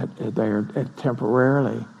 that they are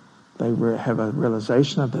temporarily, they have a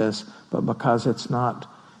realization of this, but because it's not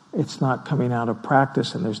coming out of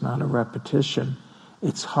practice and there's not a repetition,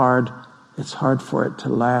 it's hard for it to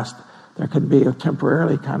last. There can be a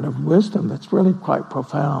temporarily kind of wisdom that's really quite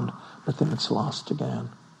profound, but then it's lost again.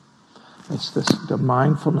 It's the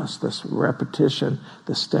mindfulness, this repetition,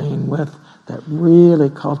 the staying with, that really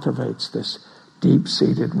cultivates this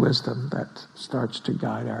deep-seated wisdom that starts to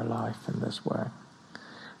guide our life in this way.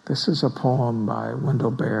 This is a poem by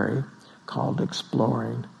Wendell Berry called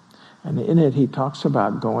Exploring. And in it he talks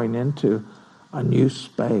about going into a new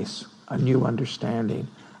space, a new understanding,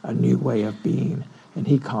 a new way of being. And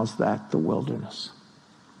he calls that the wilderness.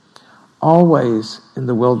 Always in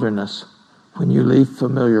the wilderness, when you leave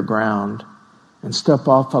familiar ground and step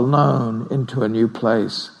off alone into a new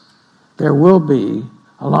place, there will be,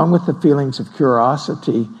 along with the feelings of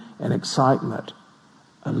curiosity and excitement,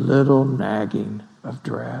 a little nagging of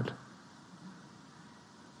dread.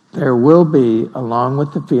 There will be, along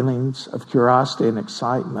with the feelings of curiosity and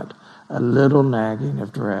excitement, a little nagging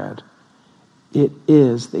of dread. It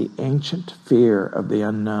is the ancient fear of the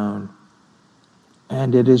unknown.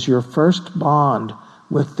 And it is your first bond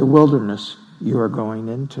with the wilderness you are going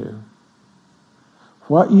into.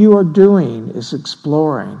 What you are doing is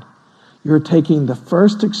exploring. You're taking the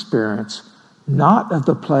first experience, not of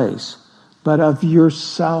the place, but of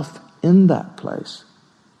yourself in that place.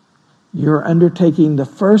 You're undertaking the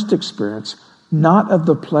first experience, not of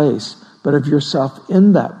the place, but of yourself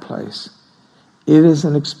in that place. It is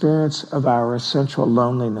an experience of our essential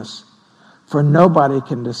loneliness, for nobody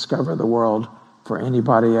can discover the world for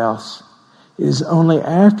anybody else. It is only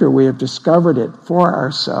after we have discovered it for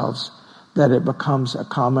ourselves that it becomes a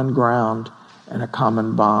common ground and a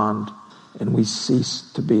common bond, and we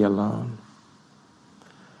cease to be alone.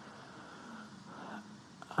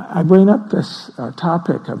 I bring up this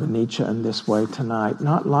topic of anicca in this way tonight,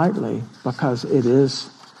 not lightly, because it is,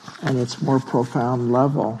 and its more profound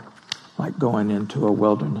level, like going into a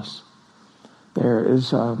wilderness. There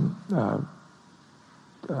is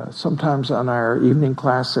sometimes on our evening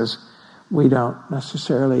classes, we don't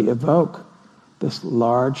necessarily evoke this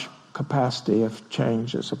large capacity of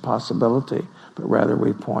change as a possibility, but rather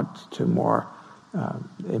we point to more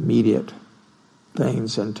immediate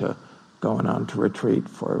things and to going on to retreat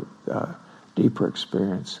for deeper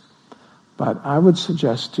experience. But I would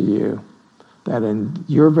suggest to you that in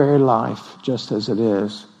your very life, just as it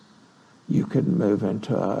is, you could move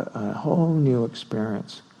into a whole new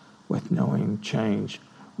experience with knowing change.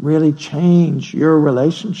 Really change your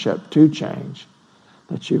relationship to change.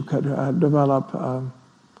 That you could develop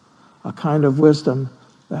a kind of wisdom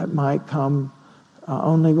that might come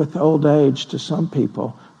only with old age to some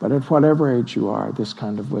people, but at whatever age you are, this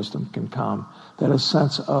kind of wisdom can come. That a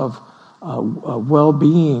sense of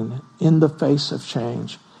well-being in the face of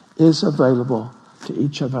change is available to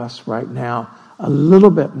each of us right now, a little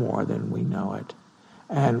bit more than we know it.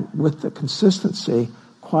 And with the consistency,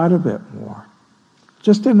 quite a bit more.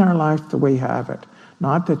 Just in our life that we have it.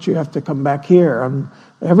 Not that you have to come back here on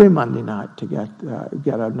every Monday night to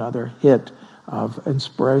get another hit of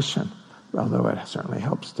inspiration, although it certainly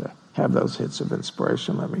helps to have those hits of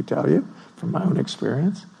inspiration, let me tell you, from my own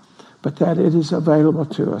experience. But that it is available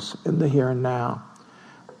to us in the here and now.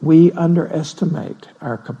 We underestimate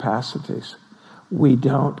our capacities. We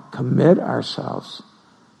don't commit ourselves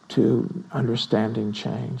to understanding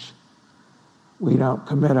change. We don't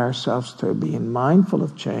commit ourselves to being mindful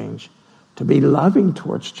of change, to be loving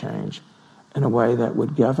towards change in a way that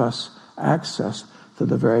would give us access to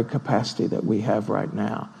the very capacity that we have right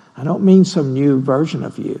now. I don't mean some new version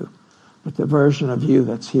of you, but the version of you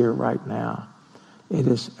that's here right now. It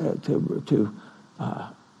is to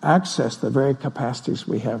access the very capacities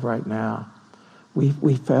we have right now.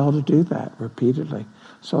 We fail to do that repeatedly.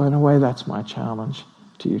 So in a way, that's my challenge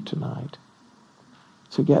to you tonight.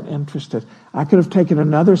 To get interested. I could have taken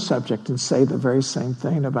another subject and say the very same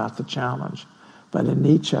thing about the challenge. But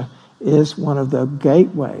anicca is one of the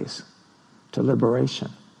gateways to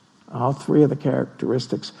liberation. All three of the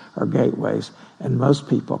characteristics are gateways, and most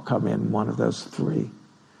people come in one of those three.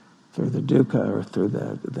 Through the dukkha, or through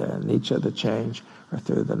the anicca, the change, or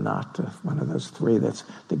through the anatta, one of those three. That's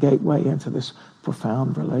the gateway into this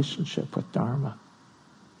profound relationship with Dharma.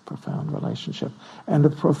 Profound relationship. And a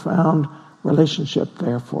profound relationship,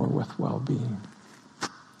 therefore, with well-being.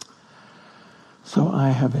 So I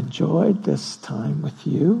have enjoyed this time with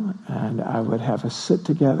you, and I would have us sit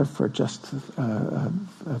together for just a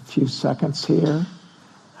few seconds here,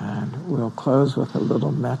 and we'll close with a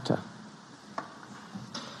little metta.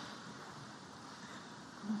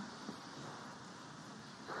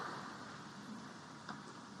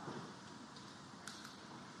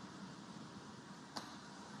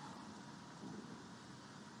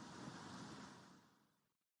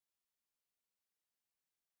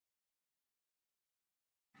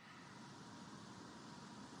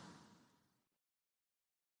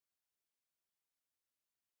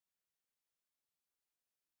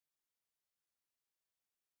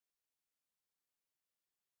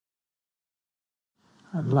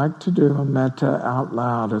 I'd like to do a metta out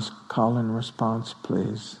loud as call and response,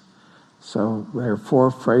 please. So there are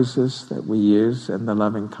 4 phrases that we use in the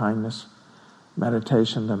loving kindness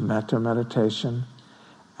meditation, the metta meditation.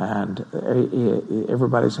 And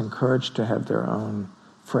everybody's encouraged to have their own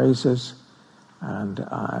phrases. And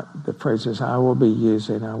the phrases I will be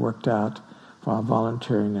using, I worked out while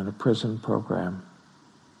volunteering in a prison program.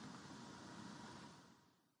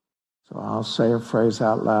 So I'll say a phrase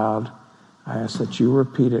out loud. I ask that you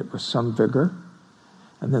repeat it with some vigor.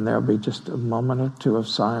 And then there'll be just a moment or two of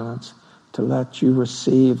silence to let you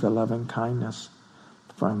receive the loving kindness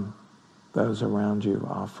from those around you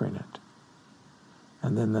offering it.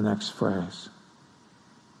 And then the next phrase.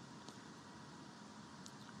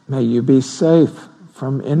 May you be safe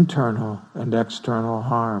from internal and external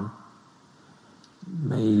harm.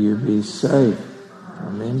 May you be safe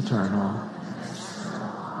from internal and external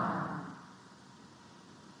harm.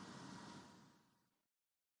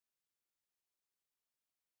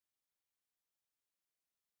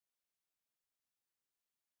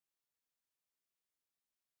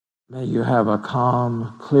 May you have a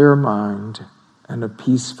calm, clear mind and a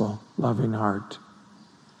peaceful, loving heart.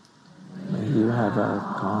 May you have a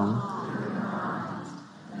calm, clear mind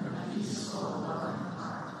and a peaceful, loving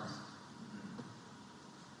heart.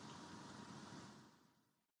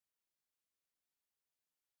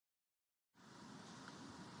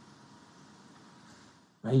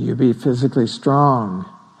 May you be physically strong,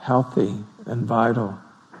 healthy, and vital.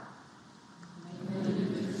 May you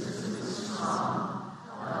be physically strong,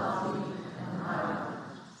 healthy, and vital.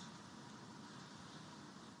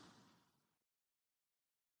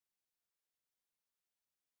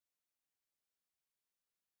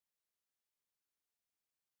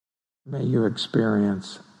 May you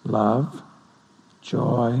experience love,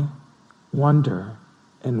 joy, wonder,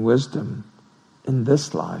 and wisdom in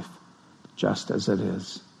this life, just as it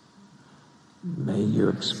is. May you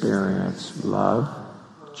experience love,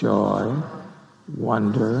 joy,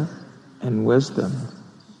 wonder, and wisdom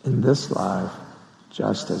in this life,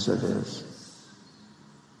 just as it is.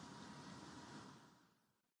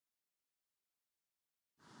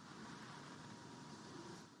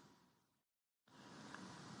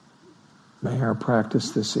 May our practice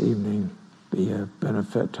this evening be a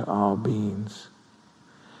benefit to all beings.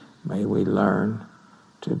 May we learn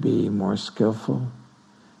to be more skillful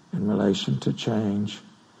in relation to change.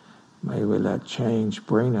 May we let change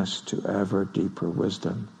bring us to ever deeper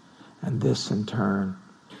wisdom, and this in turn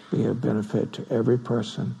be a benefit to every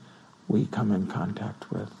person we come in contact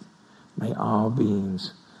with. May all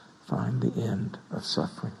beings find the end of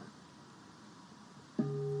suffering.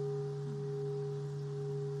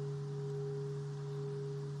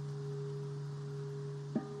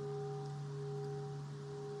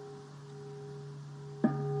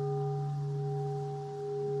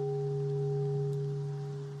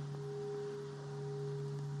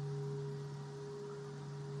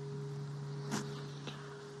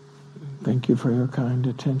 Thank you for your kind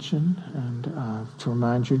attention. And to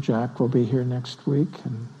remind you, Jack will be here next week.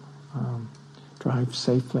 And drive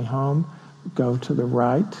safely home. Go to the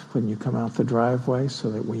right when you come out the driveway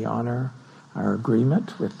so that we honor our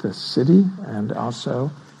agreement with the city. And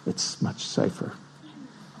also, it's much safer.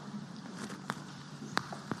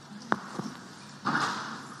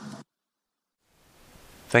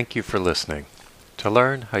 Thank you for listening. To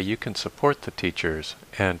learn how you can support the teachers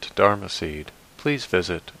and Dharma Seed, please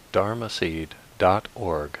visit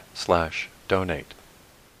dharmaseed.org/donate.